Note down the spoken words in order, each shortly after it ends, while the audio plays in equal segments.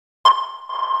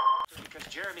because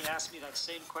Jeremy asked me that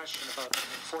same question about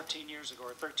 14 years ago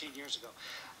or 13 years ago.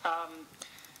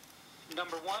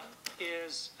 Number one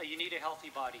is you need a healthy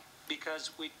body,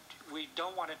 because we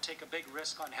don't want to take a big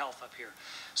risk on health up here.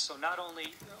 So not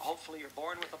only, hopefully you're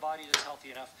born with a body that's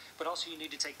healthy enough, but also you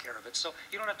need to take care of it. So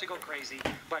you don't have to go crazy,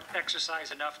 but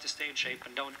exercise enough to stay in shape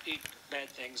and don't eat bad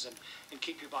things and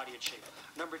keep your body in shape.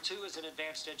 Number two is an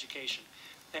advanced education.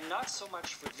 And not so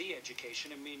much for the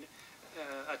education. I mean,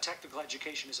 a technical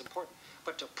education is important,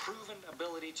 but to proven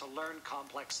ability to learn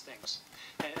complex things.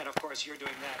 And of course, you're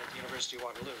doing that at the University of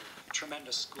Waterloo, a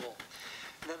tremendous school.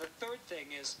 And then the third thing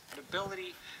is an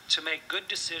ability to make good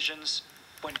decisions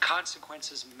when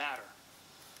consequences matter.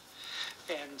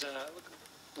 And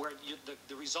where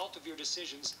the result of your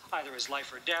decisions either is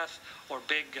life or death or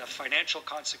big financial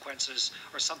consequences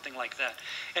or something like that.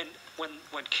 And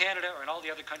when Canada and all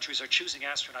the other countries are choosing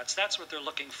astronauts, that's what they're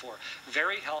looking for.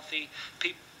 Very healthy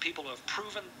people who have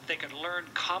proven they can learn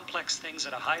complex things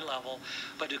at a high level,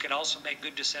 but who can also make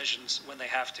good decisions when they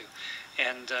have to.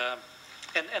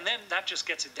 And then that just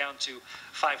gets it down to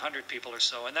 500 people or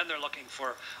so. And then they're looking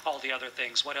for all the other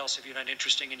things. What else have you done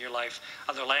interesting in your life?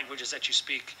 Other languages that you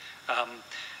speak?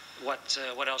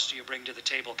 What else do you bring to the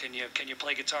table? Can you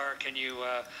play guitar?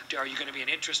 Are you going to be an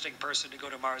interesting person to go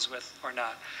to Mars with or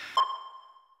not?